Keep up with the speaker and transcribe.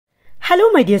Hello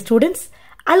my dear students,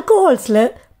 alcohols la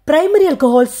primary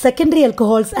alcohols, secondary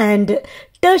alcohols and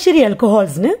tertiary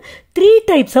alcohols னு 3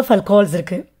 types of alcohols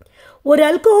இருக்கு. ஒரு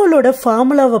alcoholோட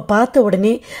ஃபார்முலாவை பார்த்த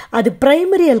உடனே அது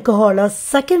primary alcoholா,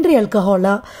 secondary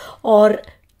alcoholா or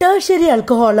tertiary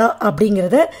alcoholா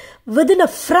அப்படிங்கறத within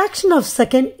a fraction of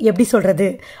second எப்படி சொல்றது?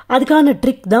 அதுக்கான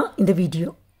ட்ரிக் தான் இந்த வீடியோ.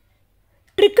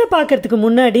 ட்ரிக்கை பார்க்கறதுக்கு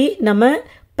முன்னாடி நம்ம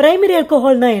primary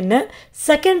alcoholனா என்ன,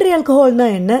 secondary alcoholனா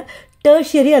என்ன,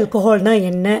 tertiary alcoholனா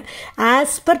என்ன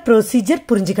as per procedure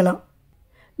புரிஞ்சுக்கலாம்.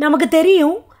 நமக்கு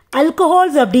தெரியும்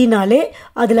alcohols அப்படினாலே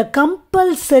அதுல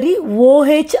கம்பல்சரி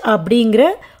OH அப்படிங்கிற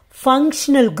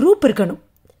functional group இருக்கணும்.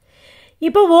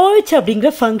 இப்போ OH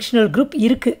அப்படிங்கிற functional group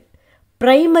இருக்கு.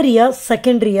 பிரைமரியா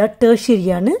செகண்டரியா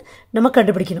டெர்ஷரியான்னு நம்ம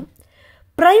கண்டுபிடிக்கணும்.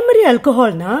 பிரைமரி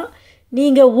ஆல்கஹால்னா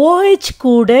நீங்க OH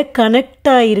கூட கனெக்ட்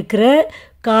ஆயிருக்கிற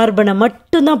கார்பனை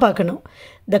மட்டும்தான் பார்க்கணும்.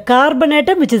 The carbon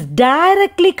atom which is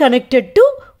directly connected to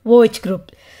OH group.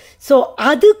 So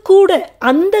அது கூட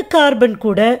அந்த கார்பன்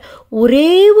கூட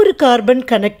ஒரே ஒரு கார்பன்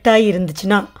கனெக்ட் ஆகி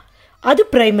இருந்துச்சுன்னா அது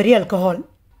primary alcohol.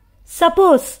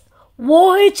 Suppose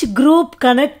OH group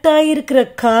connect ஆகிருக்கிற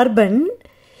carbon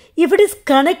if it is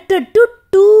connected to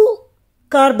 2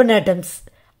 carbon atoms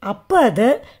அப்போ அதை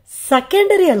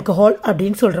செகண்டரி ஆல்கஹால்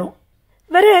அப்படின்னு சொல்கிறோம்.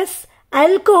 whereas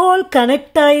alcohol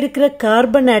connect ஆகிருக்கிற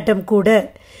carbon atom கூட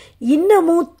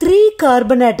இன்னமும் 3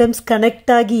 கார்பன் ஆட்டம்ஸ்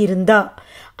கனெக்ட் ஆகி இருந்தா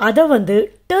அதை வந்து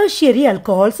டெர்ஷியரி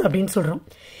ஆல்கஹால்ஸ் அப்படின்னு சொல்கிறோம்.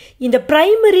 இந்த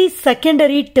பிரைமரி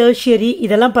செகண்டரி டெர்ஷியரி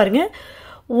இதெல்லாம் பாருங்க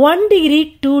 1 டிகிரி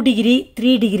 2 டிகிரி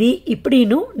 3 டிகிரி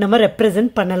இப்படின்னு நம்ம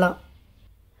ரெப்ரசன்ட் பண்ணலாம்.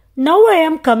 Now I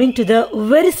am coming to the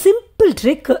very simple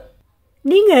trick.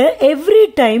 நீங்க every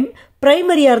time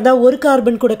பிரைமரியா இருந்தா ஒரு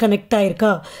கார்பன் கூட கனெக்ட் ஆயிருக்கா,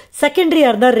 செகண்டரியா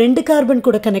இருந்தா 2 கார்பன்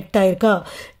கூட கனெக்ட் ஆயிருக்கா,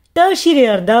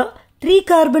 டெர்ஷியரியா இருந்தா 3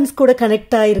 கார்பன்ஸ் கூட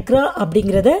கனெக்ட் ஆயிருக்கா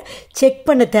அப்படிங்கிறத செக்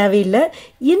பண்ண தேவையில்லை.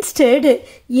 இன்ஸ்டெட்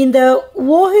இந்த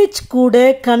OH கூட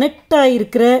கனெக்ட்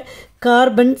ஆயிருக்கிற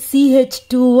கார்பன்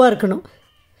CH2வா இருக்கணும்.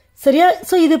 சரியா?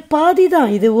 ஸோ இது பாதி தான்,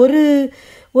 இது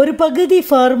ஒரு பகுதி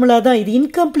ஃபார்முலா தான், இது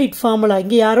இன்கம்ப்ளீட் ஃபார்முலா.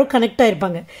 இங்கே யாரோ கனெக்ட்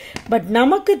ஆயிருப்பாங்க. பட்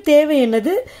நமக்கு தேவை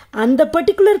என்னது, அந்த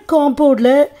பர்டிகுலர்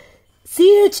காம்பவுண்டில்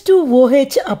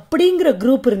CH2OH அப்படிங்கிற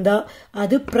குரூப் இருந்தால்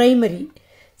அது பிரைமரி.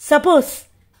 சப்போஸ்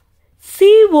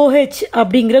COH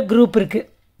அப்படிங்கிற குரூப் இருக்கு,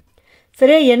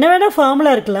 சரியா? என்ன வேணா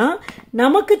ஃபார்முலா இருக்கலாம்.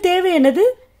 நமக்கு தேவை என்னது,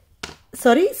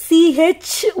 சாரி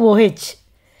CHOH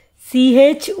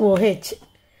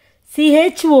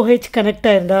கனெக்ட்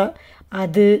ஆயிருந்தா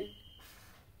அது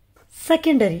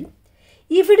secondary.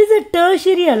 If it is a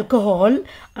tertiary alcohol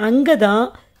அங்கே தான்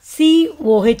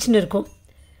COHன்னு இருக்கும்.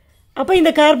 அப்போ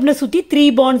இந்த கார்பனை சுற்றி 3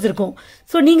 பாண்ட்ஸ் இருக்கும்.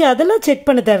 ஸோ நீங்கள் அதெல்லாம் செக்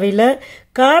பண்ண தேவையில்லை.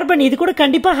 கார்பன் இது கூட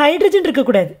கண்டிப்பாக ஹைட்ரஜன்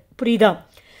இருக்கக்கூடாது, புரியுதா?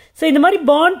 ஸோ இந்த மாதிரி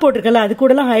பாண்ட் போட்டிருக்கல அது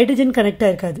கூடலாம் ஹைட்ரஜன் கனெக்ட்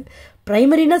ஆயிருக்காது.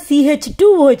 பிரைமரினா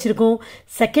CH2OH இருக்கும்,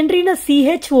 செகண்டரினா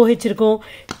CHOH இருக்கும்,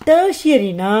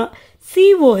 டெர்ஷியரினா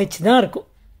COH தான் இருக்கும்.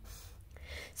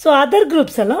 ஸோ அதர்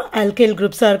குரூப்ஸ் எல்லாம் ஆல்கைல்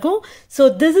குரூப்ஸாக இருக்கும். So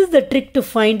this is the trick to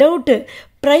find out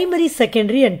primary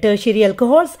secondary and tertiary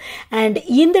alcohols. And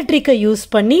இந்த ட்ரிக்கை யூஸ்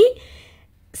பண்ணி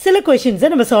சில கொஷின்ஸை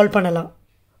நம்ம சால்வ் பண்ணலாம்.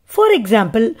 ஃபார்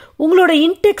எக்ஸாம்பிள், உங்களோட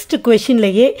இன்டெக்ஸ்ட்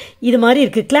கொஷின்லேயே இது மாதிரி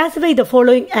இருக்குது, classify the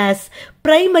following as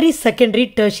primary secondary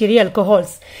tertiary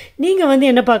alcohols. நீங்கள் வந்து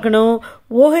என்ன பார்க்கணும்,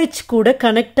 OH கூட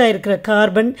கனெக்ட் ஆகிருக்கிற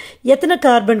கார்பன் எத்தனை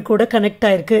கார்பன் கூட கனெக்ட்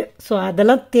ஆகிருக்கு. ஸோ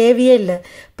அதெல்லாம் தேவையே இல்லை.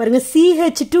 பாருங்கள்,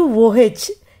 CH2OH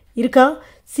இருக்கா,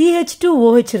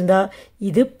 CH2OH இருந்தால்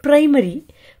இது பிரைமரி.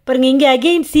 பாருங்கள், இங்கே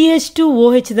அகெயின்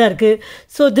CH2OH தான் இருக்குது.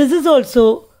 So this is also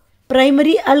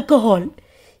primary alcohol.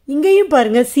 இங்கேயும்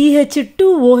பாருங்கள்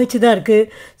CH2OH தான் இருக்குது.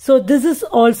 So this is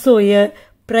also a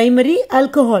primary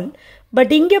alcohol.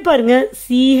 But இங்கே பாருங்கள்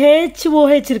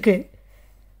CHOH இருக்கு.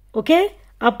 ஓகே,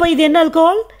 அப்போ இது என்ன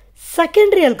ஆல்கஹால்,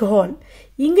 செகண்டரி ஆல்கஹால்.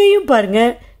 இங்கேயும்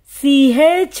பாருங்கள்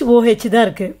CHOH தான்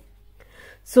இருக்குது.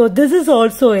 So this is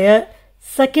also a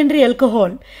secondary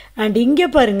alcohol. And இங்கே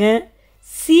பாருங்கள்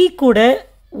C கூட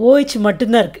OH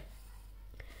மட்டும்தான் இருக்குது.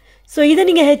 ஸோ இதை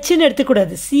நீங்கள் ஹெச்ன்னு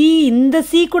எடுத்துக்கூடாது. இந்த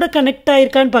C கூட கனெக்ட்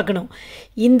ஆயிருக்கான்னு பார்க்கணும்.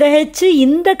 இந்த H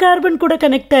இந்த கார்பன் கூட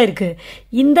கனெக்ட் ஆயிருக்கு,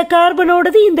 இந்த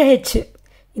கார்பனோடது இந்த H,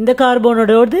 இந்த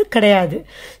கார்பனோடது கிடையாது.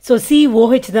 ஸோ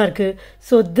COH தான் இருக்குது.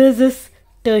 So this is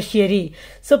tertiary.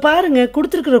 So பாருங்கள்,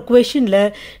 கொடுத்துருக்குற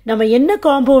கொஷனில் நம்ம என்ன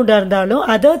காம்பவுண்டாக இருந்தாலும்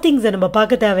அதர் திங்ஸை நம்ம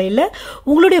பார்க்க தேவையில்லை.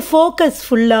 உங்களுடைய ஃபோக்கஸ்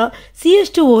ஃபுல்லாக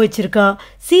CH2OH இருக்கா,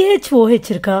 CHOH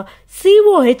இருக்கா,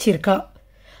 COH இருக்கா.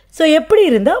 ஸோ எப்படி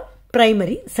இருந்தால்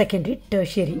primary, secondary,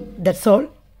 tertiary. That's all.